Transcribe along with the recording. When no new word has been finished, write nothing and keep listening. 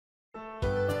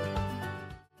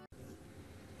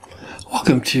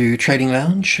Welcome to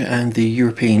TradingLounge and the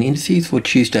European indices for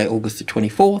Tuesday, August the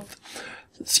 24th.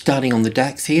 Starting on the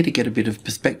DAX here to get a bit of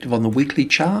perspective on the weekly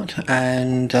chart.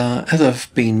 And as I've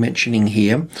been mentioning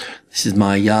here, this is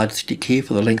my yardstick here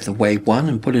for the length of wave 1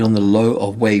 and put it on the low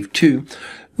of wave 2.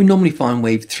 We normally find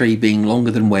wave 3 being longer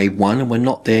than wave 1 and we're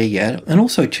not there yet. And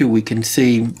also too, we can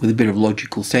see with a bit of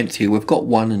logical sense here, we've got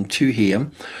 1 and 2 here.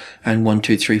 And 1,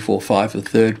 2, 3, 4, 5 the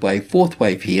third wave, fourth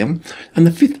wave here. And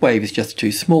the fifth wave is just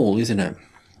too small, isn't it?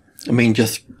 I mean,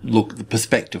 just look at the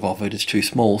perspective of it is too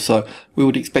small. So we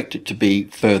would expect it to be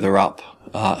further up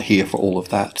here for all of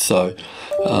that. So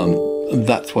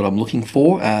that's what I'm looking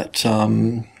for at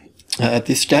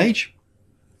this stage.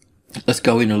 Let's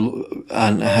go in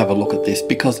and have a look at this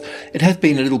because it has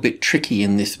been a little bit tricky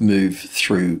in this move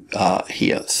through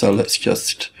here. So let's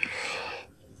just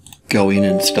go in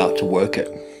and start to work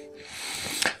it.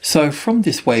 So from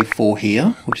this wave 4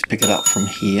 here, we'll just pick it up from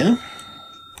here.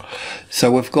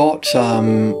 So we've got,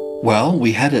 well,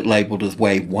 we had it labelled as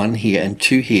wave 1 here and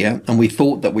 2 here, and we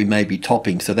thought that we may be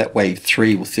topping, so that wave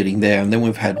 3 was sitting there, and then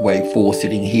we've had wave 4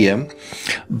 sitting here.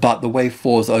 But the wave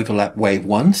 4's overlap wave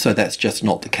 1, so that's just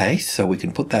not the case. So we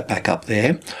can put that back up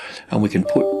there, and we could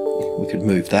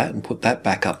move that and put that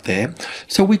back up there.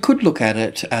 So we could look at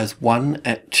it as 1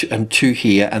 and 2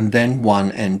 here and then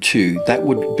 1 and 2. That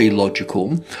would be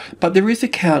logical. But there is a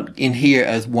count in here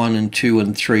as 1 and 2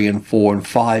 and 3 and 4 and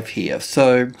 5 here.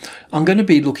 So I'm going to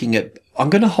be looking at, I'm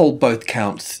going to hold both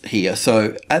counts here.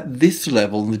 So at this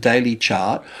level in the daily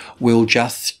chart, we'll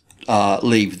just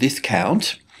leave this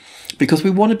count because we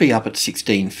want to be up at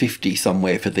 1650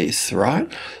 somewhere for this,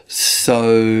 right?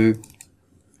 So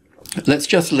let's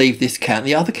just leave this count.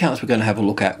 The other counts we're going to have a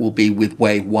look at will be with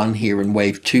wave 1 here and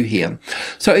wave 2 here.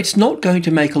 So it's not going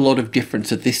to make a lot of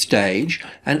difference at this stage.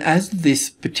 And as this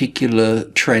particular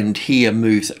trend here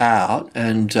moves out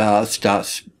and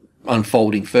starts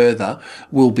unfolding further,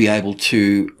 we'll be able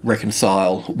to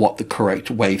reconcile what the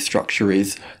correct wave structure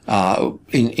is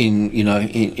in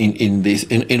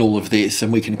all of this,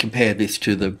 and we can compare this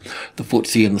to the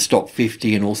FTSE and the STOXX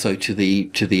 50 and also to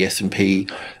the S&P,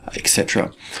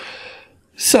 etc.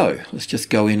 So let's just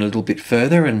go in a little bit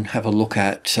further and have a look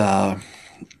at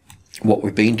what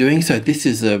we've been doing. So this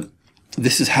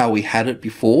is how we had it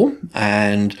before,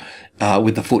 and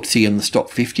with the FTSE and the STOXX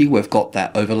 50, we've got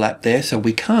that overlap there, so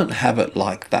we can't have it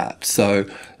like that. So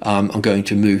I'm going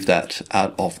to move that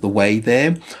out of the way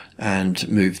there and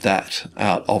move that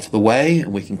out of the way,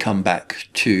 and we can come back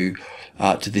to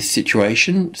this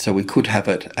situation. So we could have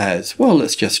it as, well,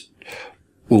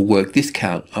 we'll work this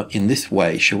count in this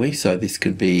way, shall we? So this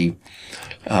could be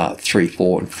 3,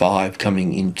 4, and 5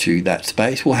 coming into that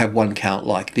space. We'll have one count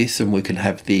like this, and we can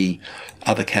have the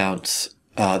other counts,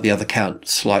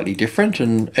 slightly different,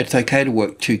 and it's okay to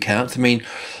work two counts. I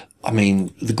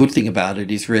mean, the good thing about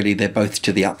it is really they're both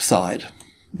to the upside.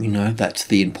 You know, that's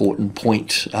the important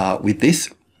point with this.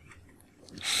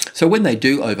 So when they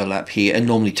do overlap here, it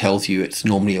normally tells you it's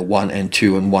normally a 1 and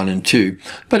 2 and 1 and 2,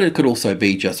 but it could also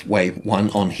be just wave 1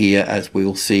 on here, as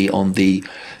we'll see on the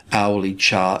hourly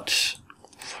chart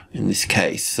in this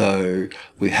case. So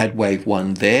we had wave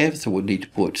 1 there, so we'll need to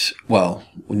put, well,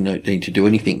 we don't need to do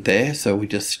anything there, so we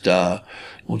just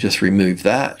we'll just remove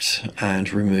that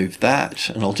and remove that,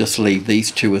 and I'll just leave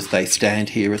these two as they stand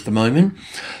here at the moment.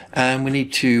 And we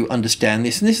need to understand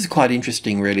this, and this is quite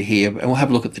interesting really here, and we'll have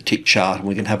a look at the tick chart, and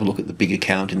we can have a look at the bigger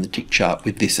count in the tick chart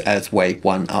with this as wave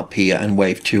 1 up here and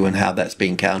wave 2 and how that's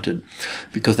being counted,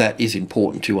 because that is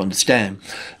important to understand.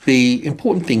 The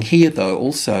important thing here though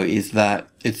also is that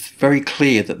it's very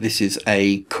clear that this is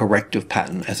a corrective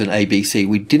pattern as an ABC.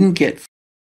 We didn't get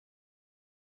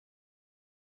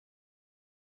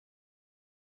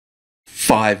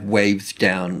five waves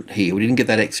down here. We didn't get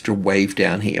that extra wave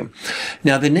down here.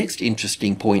 Now the next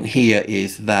interesting point here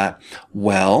is that,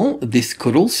 well, this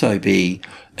could also be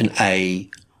an A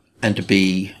and a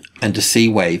B and a C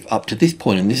wave up to this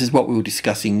point, and this is what we were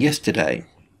discussing yesterday.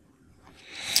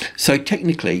 So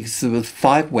technically, so there was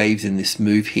 5 waves in this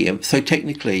move here. So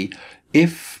technically,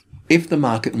 if the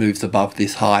market moves above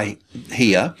this high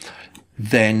here,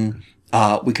 then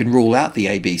we can rule out the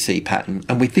ABC pattern,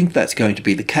 and we think that's going to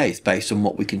be the case based on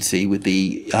what we can see with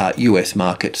the US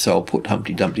market. So I'll put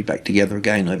Humpty Dumpty back together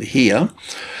again over here,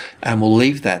 and we'll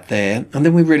leave that there. And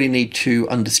then we really need to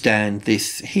understand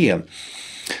this here.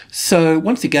 So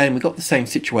once again, we've got the same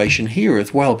situation here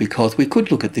as well, because we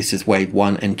could look at this as wave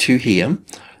 1 and 2 here,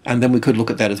 and then we could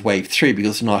look at that as wave 3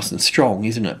 because it's nice and strong,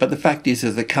 isn't it? But the fact is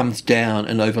it comes down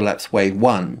and overlaps wave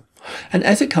 1. And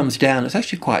as it comes down, it's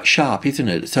actually quite sharp, isn't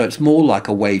it? So it's more like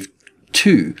a wave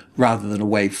 2 rather than a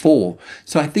wave 4.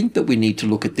 So I think that we need to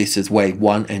look at this as wave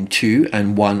 1 and 2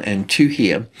 and 1 and 2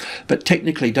 here. But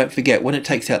technically, don't forget, when it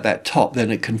takes out that top,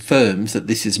 then it confirms that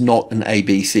this is not an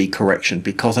ABC correction,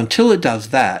 because until it does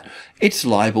that, it's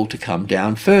liable to come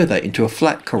down further into a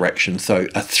flat correction. So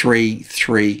a 3,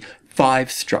 3,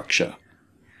 5 structure.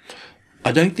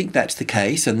 I don't think that's the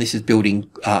case, and this is building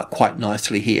quite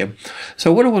nicely here.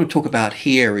 So what I want to talk about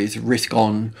here is risk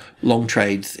on long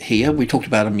trades here. We talked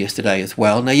about them yesterday as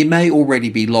well. Now, you may already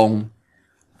be long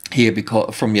here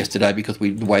from yesterday because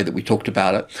the way that we talked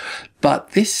about it.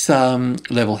 But this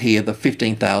level here, the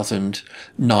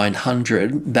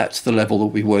 15,900, that's the level that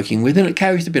we're working with, and it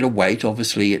carries a bit of weight.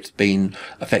 Obviously, it's been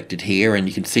affected here, and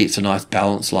you can see it's a nice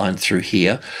balance line through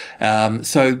here.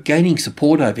 So gaining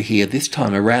support over here this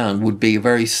time around would be a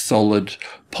very solid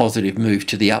positive move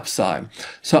to the upside.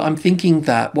 So I'm thinking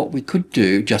that what we could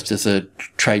do, just as a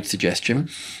trade suggestion,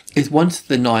 is once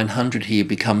the 900 here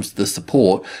becomes the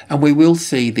support, and we will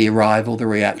see the arrival, the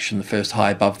reaction, the first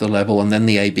high above the level, and then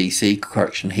the ABC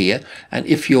correction here. And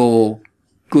if you're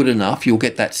good enough, you'll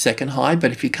get that second high,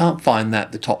 but if you can't find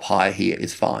that, the top high here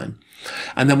is fine.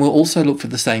 And then we'll also look for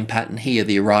the same pattern here,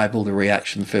 the arrival, the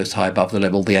reaction, the first high above the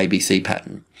level, the ABC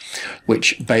pattern,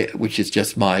 which is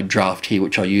just my draft here,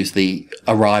 which I use the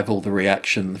arrival, the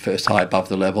reaction, the first high above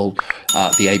the level,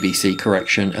 the ABC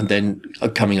correction, and then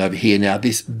coming over here. Now,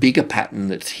 this bigger pattern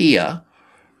that's here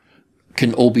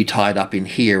can all be tied up in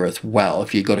here as well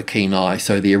if you've got a keen eye.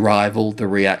 So the arrival, the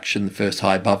reaction, the first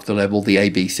high above the level, the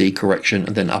ABC correction,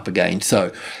 and then up again.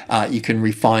 So you can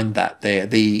refine that there.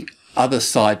 The other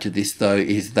side to this, though,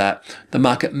 is that the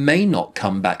market may not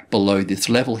come back below this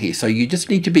level here. So you just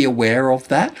need to be aware of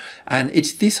that. And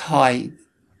it's this high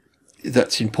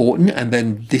that's important, and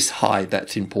then this high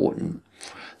that's important.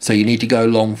 So you need to go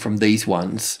long from these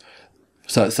ones.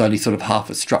 So it's only sort of half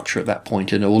a structure at that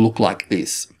point, and it will look like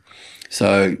this.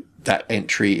 So that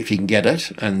entry, if you can get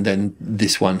it, and then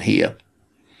this one here.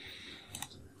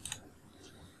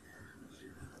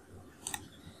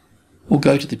 We'll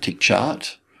go to the tick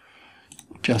chart.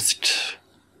 Just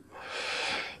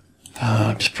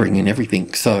bring in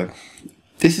everything. So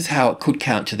this is how it could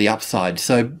count to the upside.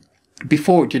 So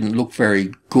before, it didn't look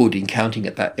very good in counting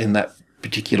at that in that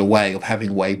particular way of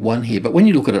having wave 1 here, but when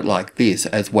you look at it like this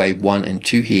as wave 1 and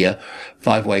 2 here,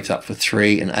 5 waves up for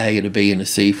 3, an A and a B and a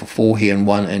C for 4 here, and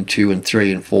 1 and 2 and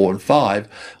 3 and 4 and 5,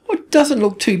 well, it doesn't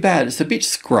look too bad. It's a bit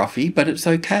scruffy, but it's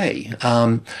okay.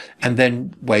 And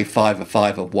then wave 5, a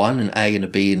 5 of 1, an A and a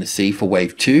B and a C for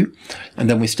wave 2, and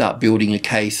then we start building a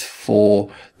case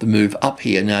for the move up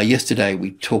here. Now, yesterday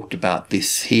we talked about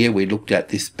this here. We looked at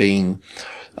this being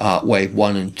wave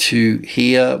 1 and 2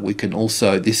 here. We can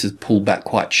also, this is pulled back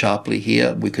quite sharply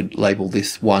here. We could label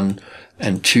this 1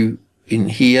 and 2 in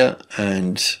here,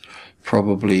 and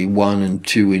probably 1 and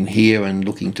 2 in here, and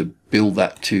looking to build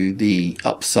that to the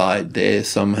upside there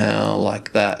somehow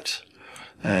like that,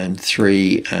 and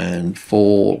 3 and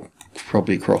 4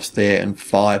 probably across there, and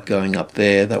 5 going up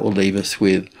there. That will leave us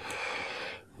with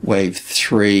wave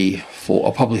 3, 4.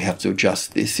 I'll probably have to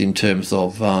adjust this in terms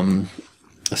of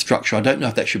a structure. I don't know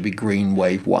if that should be green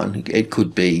wave 1. It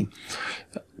could be,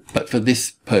 but for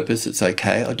this purpose it's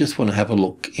okay. I just want to have a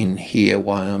look in here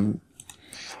while I'm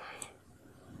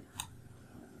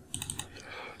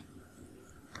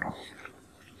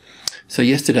so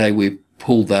yesterday we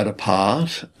pulled that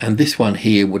apart, and this one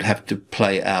here would have to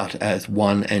play out as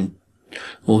 1 and,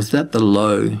 or was that the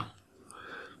low?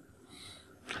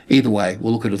 Either way,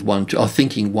 we'll look at it as 1, 2. I was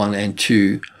thinking 1 and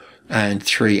 2 and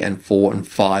 3 and 4 and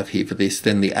 5 here for this,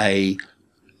 then the A,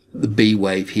 the B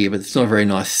wave here, but it's not a very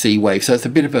nice C wave. So it's a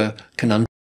bit of a conundrum.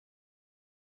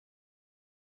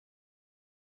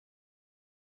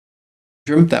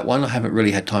 That one, I haven't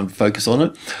really had time to focus on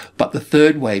it, but the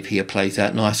third wave here plays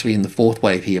out nicely, and the fourth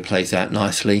wave here plays out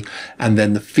nicely, and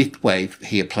then the fifth wave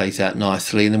here plays out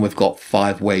nicely, and then we've got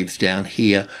 5 waves down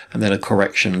here, and then a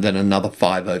correction, and then another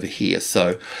 5 over here.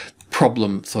 So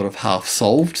problem sort of half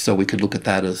solved. So we could look at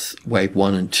that as wave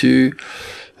 1 and 2.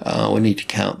 We need to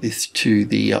count this to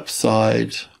the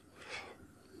upside.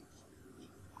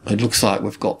 It looks like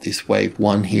we've got this wave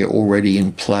 1 here already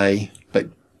in play, but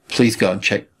please go and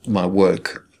check my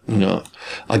work. You know,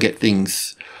 I get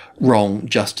things wrong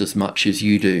just as much as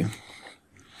you do.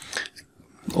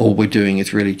 All we're doing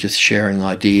is really just sharing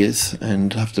ideas,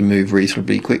 and have to move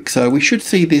reasonably quick. So we should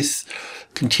see this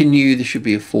continue. There should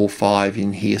be a 4-5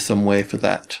 in here somewhere for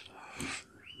that.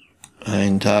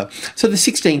 And so the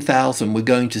 16,000, we're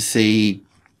going to see,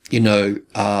 you know,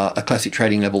 a classic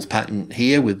trading levels pattern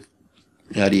here with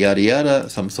yada, yada, yada,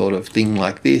 some sort of thing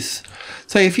like this.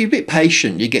 So if you're a bit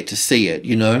patient, you get to see it,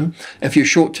 you know. If you're a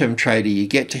short-term trader, you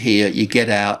get to here, you get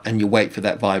out, and you wait for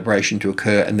that vibration to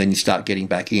occur, and then you start getting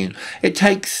back in. It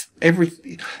takes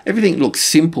everything looks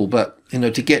simple, but, you know,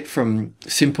 to get from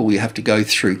simple, you have to go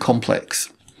through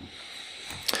complex.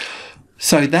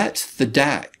 So that's the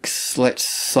DAX. Let's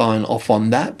sign off on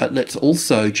that, but let's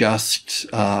also just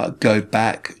go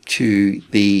back to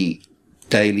the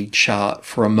daily chart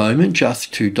for a moment,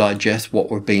 just to digest what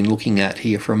we've been looking at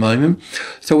here for a moment.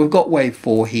 So we've got wave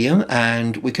 4 here,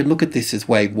 and we can look at this as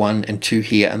wave 1 and 2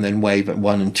 here, and then wave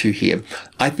 1 and 2 here.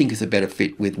 I think it's a better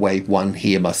fit with wave 1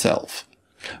 here myself.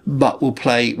 But we're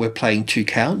playing 2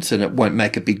 counts, and it won't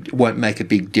make a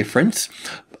big difference.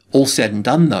 All said and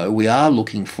done, though, we are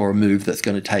looking for a move that's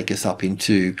going to take us up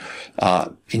into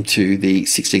the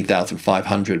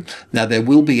 16,500. Now, there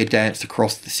will be a dance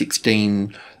across the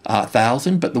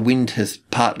 16,000, but the wind has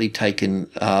partly taken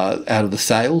out of the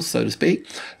sails, so to speak.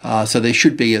 So there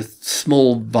should be a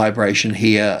small vibration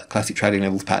here, classic trading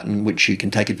levels pattern, which you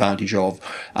can take advantage of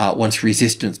once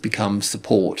resistance becomes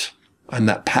support. And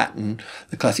that pattern,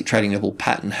 the classic trading level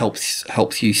pattern,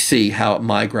 helps you see how it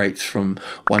migrates from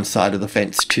one side of the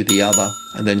fence to the other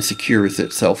and then secures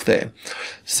itself there.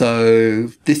 So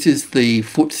this is the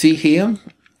FTSE here.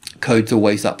 Code's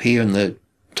always up here, and the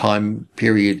time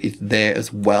period is there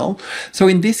as well. So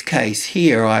in this case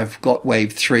here, I've got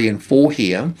wave 3 and 4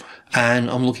 here,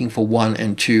 and I'm looking for 1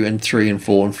 and 2 and 3 and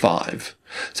 4 and 5.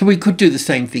 So we could do the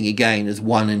same thing again as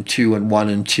 1 and 2 and 1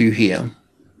 and 2 here.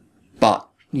 But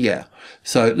yeah,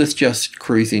 so let's just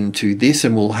cruise into this,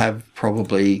 and we'll have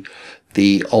probably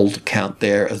the old account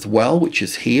there as well, which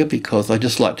is here, because I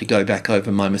just like to go back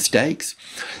over my mistakes.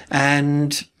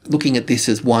 And looking at this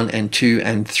as 1 and 2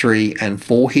 and 3 and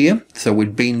 4 here. So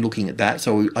we've been looking at that.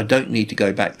 So I don't need to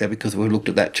go back there because we've looked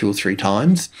at that 2 or 3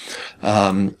 times.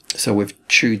 So we've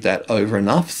chewed that over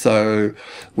enough. So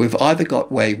we've either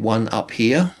got wave 1 up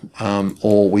here,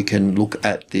 or we can look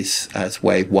at this as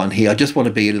wave 1 here. I just want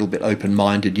to be a little bit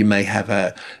open-minded. You may have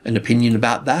an opinion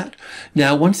about that.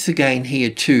 Now, once again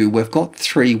here too, we've got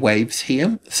 3 waves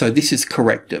here. So this is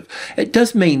corrective. It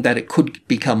does mean that it could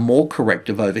become more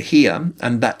corrective over here,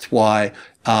 and that's why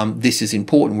this is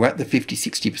important. We're at the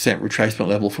 50-60% retracement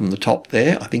level from the top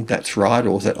there. I think that's right,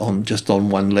 or is that on just on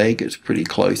one leg? It's pretty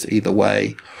close either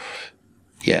way.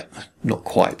 Yeah, not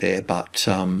quite there, but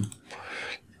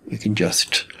we can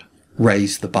just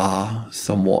raise the bar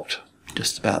somewhat,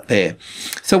 just about there.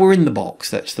 So we're in the box.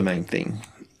 That's the main thing.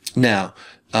 Now,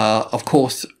 of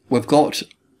course, we've got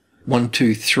 1,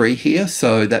 2, 3 here,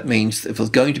 so that means if it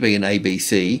was going to be an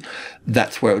ABC,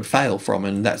 that's where it would fail from,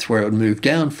 and that's where it would move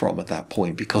down from at that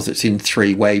point, because it's in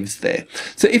 3 waves there.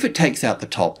 So if it takes out the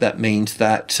top, that means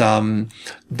that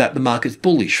that the market's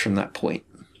bullish from that point,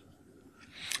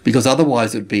 because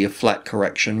otherwise it would be a flat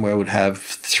correction where it would have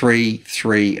 3,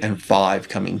 3 and 5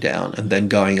 coming down and then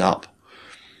going up.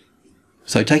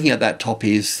 So taking out that top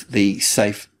is the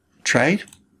safe trade.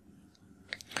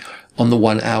 On the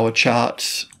 1 hour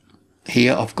chart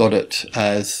here, I've got it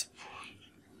as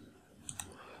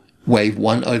wave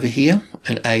 1 over here,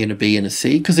 an A and a B and a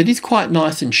C, because it is quite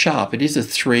nice and sharp. It is a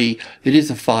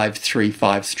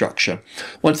 5-3-5 structure.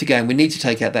 Once again, we need to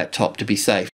take out that top to be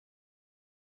safe.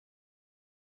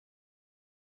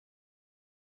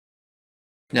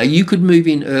 Now, you could move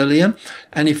in earlier,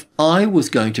 and if I was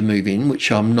going to move in,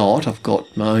 which I'm not, I've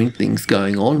got my own things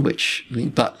going on,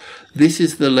 but this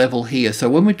is the level here. So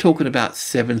when we're talking about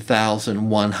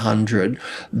 7,100,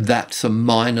 that's a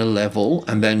minor level,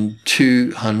 and then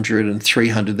 200 and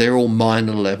 300, they're all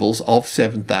minor levels of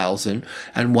 7,000,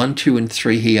 and 1, 2 and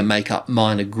 3 here make up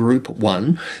minor group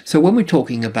 1. So when we're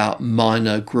talking about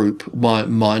minor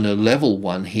level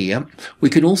 1 here, we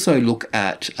can also look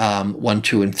at 1,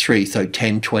 2 and 3, so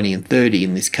 10, 20 and 30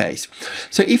 in this case.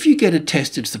 So if you get a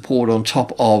tested support on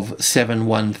top of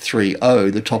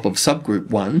 7130, the top of subgroup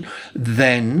 1,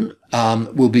 then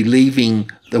we'll be leaving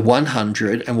the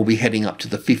 100 and we'll be heading up to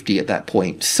the 50 at that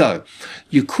point. So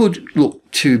you could look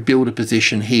to build a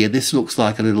position here. This looks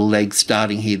like a little leg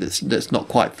starting here that's not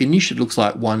quite finished. It looks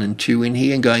like 1 and 2 in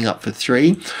here and going up for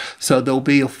 3. So there'll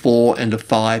be a 4 and a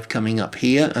 5 coming up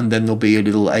here, and then there'll be a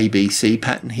little ABC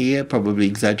pattern here, probably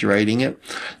exaggerating it.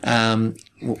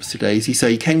 Whoops, daisy. So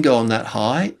you can go on that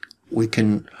high. We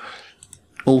can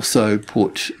also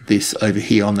put this over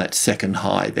here on that second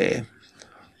high there.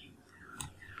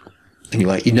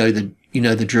 Anyway, you know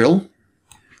the drill,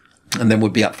 and then we'll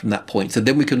be up from that point. So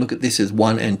then we can look at this as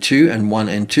 1 and 2 and 1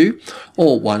 and 2,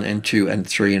 or 1 and 2 and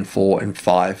 3 and 4 and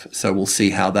 5. So we'll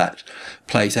see how that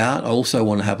plays out. I also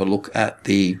want to have a look at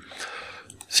the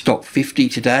stock 50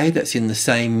 today. That's in the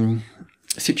same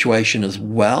situation as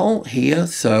well here.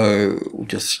 So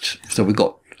we've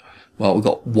got, well, we've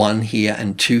got 1 here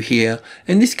and 2 here.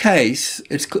 In this case,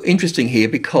 it's interesting here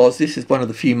because this is one of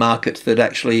the few markets that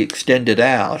actually extended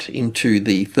out into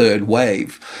the third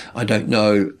wave. I don't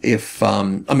know if, I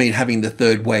mean, having the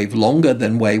third wave longer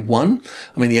than wave 1.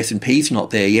 I mean, the S&P's not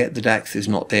there yet. The DAX is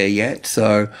not there yet.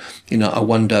 So, you know, I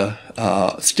wonder,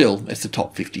 still, it's the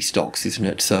top 50 stocks, isn't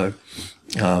it? So,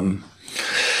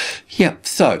 yeah,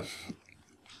 so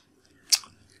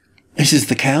this is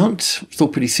the count. It's all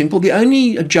pretty simple. The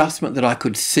only adjustment that I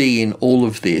could see in all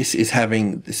of this is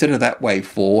having, instead of that wave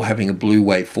 4, having a blue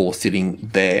wave 4 sitting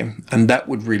there. And that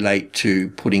would relate to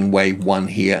putting wave 1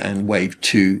 here and wave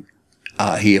 2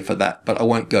 here for that. But I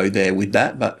won't go there with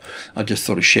that, but I'll just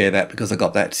sort of share that because I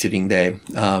got that sitting there.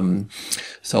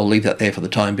 So I'll leave that there for the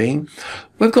time being.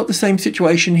 We've got the same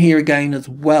situation here again as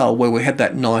well, where we had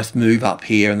that nice move up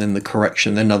here and then the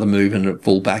correction, then another move and a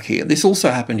fall back here. This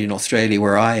also happened in Australia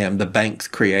where I am. The banks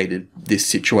created this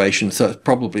situation. So it's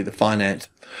probably the finance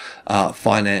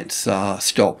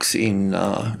stocks in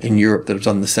Europe that have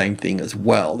done the same thing as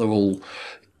well. They're all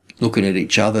looking at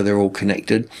each other. They're all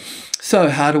connected. So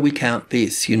how do we count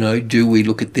this? You know, do we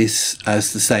look at this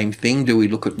as the same thing? Do we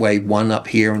look at wave 1 up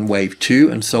here and wave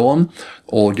 2 and so on?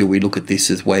 Or do we look at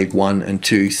this as wave 1 and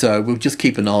 2? So we'll just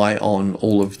keep an eye on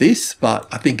all of this, but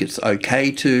I think it's okay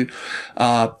to,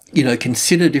 you know,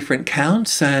 consider different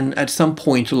counts, and at some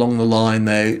point along the line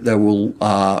they will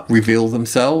reveal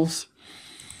themselves.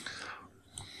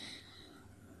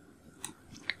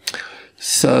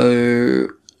 So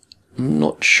I'm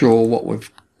not sure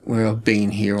where I've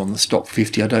been here on the stock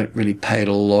 50. I don't really pay it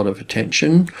a lot of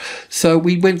attention. So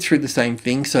we went through the same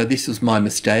thing. So this was my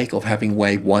mistake of having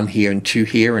wave 1 here and 2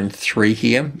 here and 3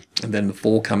 here, and then the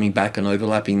 4 coming back and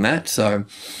overlapping that. So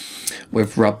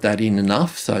we've rubbed that in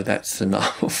enough. So that's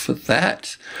enough for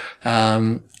that.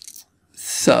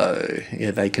 So yeah,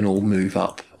 they can all move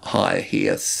up higher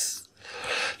here.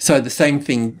 So the same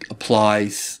thing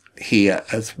applies here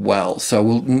as well. So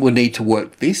we'll need to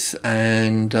work this,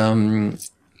 and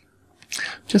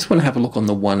just want to have a look on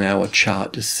the 1 hour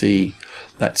chart to see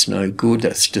that's no good.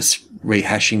 That's just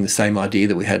rehashing the same idea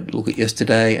that we had a look at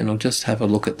yesterday. And I'll just have a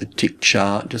look at the tick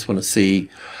chart. Just want to see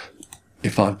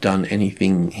if I've done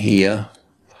anything here.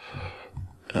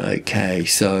 Okay,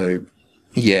 so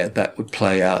yeah, that would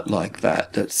play out like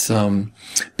that. That's a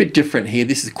bit different here.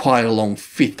 This is quite a long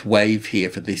 5th wave here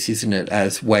for this, isn't it?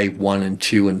 As wave 1 and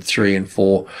 2 and 3 and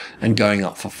 4 and going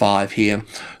up for 5 here.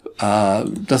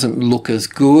 Doesn't look as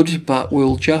good, but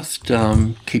we'll just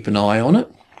keep an eye on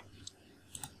it.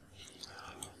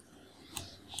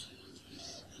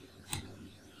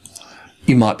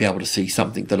 You might be able to see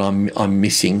something that I'm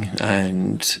missing,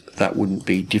 and that wouldn't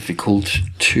be difficult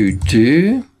to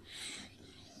do,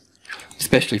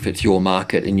 especially if it's your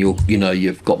market and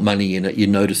you've got money in it. You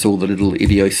notice all the little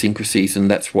idiosyncrasies,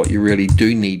 and that's what you really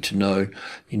do need to know.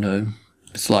 You know,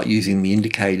 it's like using the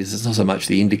indicators. It's not so much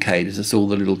the indicators, it's all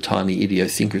the little tiny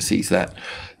idiosyncrasies that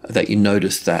you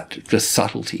notice, that just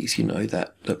subtleties, you know,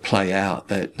 that play out.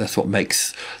 That's what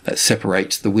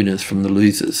separates the winners from the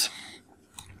losers.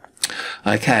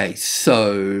 Okay,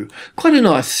 so quite a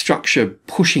nice structure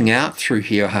pushing out through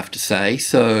here, I have to say.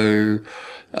 So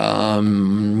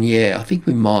yeah, I think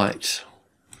we might.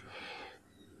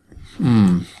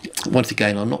 Once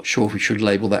again, I'm not sure if we should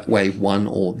label that wave 1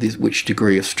 or which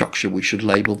degree of structure we should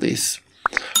label this.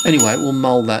 Anyway, we'll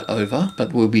mull that over,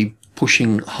 but we'll be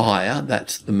pushing higher.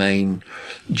 That's the main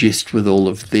gist with all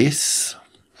of this.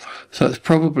 So it's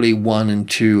probably 1 and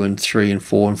 2 and 3 and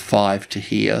 4 and 5 to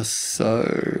here.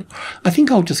 So I think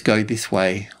I'll just go this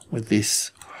way with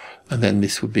this, and then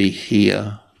this would be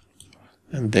here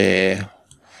and there.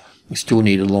 We still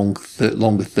need a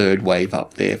longer third wave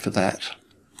up there for that.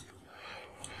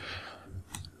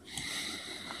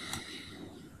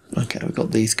 Okay, we've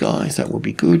got these guys. That will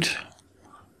be good.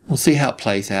 We'll see how it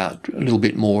plays out a little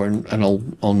bit more, and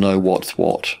I'll know what's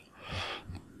what.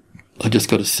 I just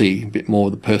got to see a bit more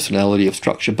of the personality of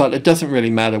structure, but it doesn't really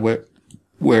matter. We're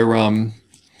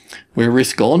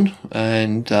risk on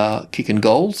and kicking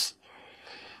goals.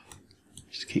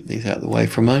 Just keep these out of the way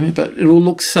for a moment, but it will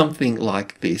look something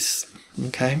like this.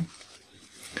 Okay,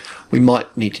 we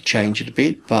might need to change it a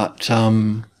bit, but I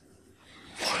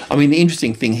mean, the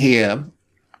interesting thing here,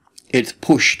 it's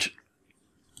pushed.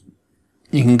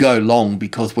 You can go long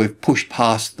because we've pushed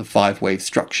past the 5-wave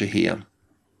structure here.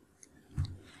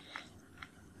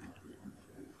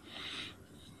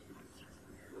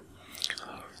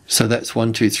 So that's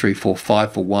 1, 2, 3, 4,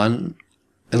 5 for 1.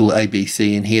 little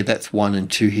ABC in here. That's 1 and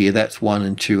 2 here. That's 1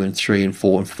 and 2 and 3 and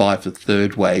 4 and 5 the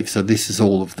third wave. So this is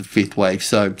all of the fifth wave.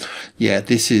 So yeah,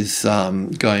 this is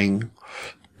going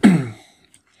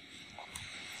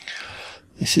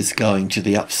this is going to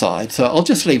the upside. So I'll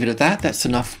just leave it at that. That's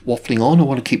enough waffling on. I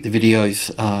want to keep the videos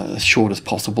as short as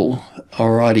possible.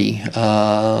 Alrighty.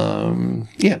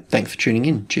 Yeah, thanks for tuning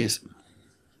in. Cheers.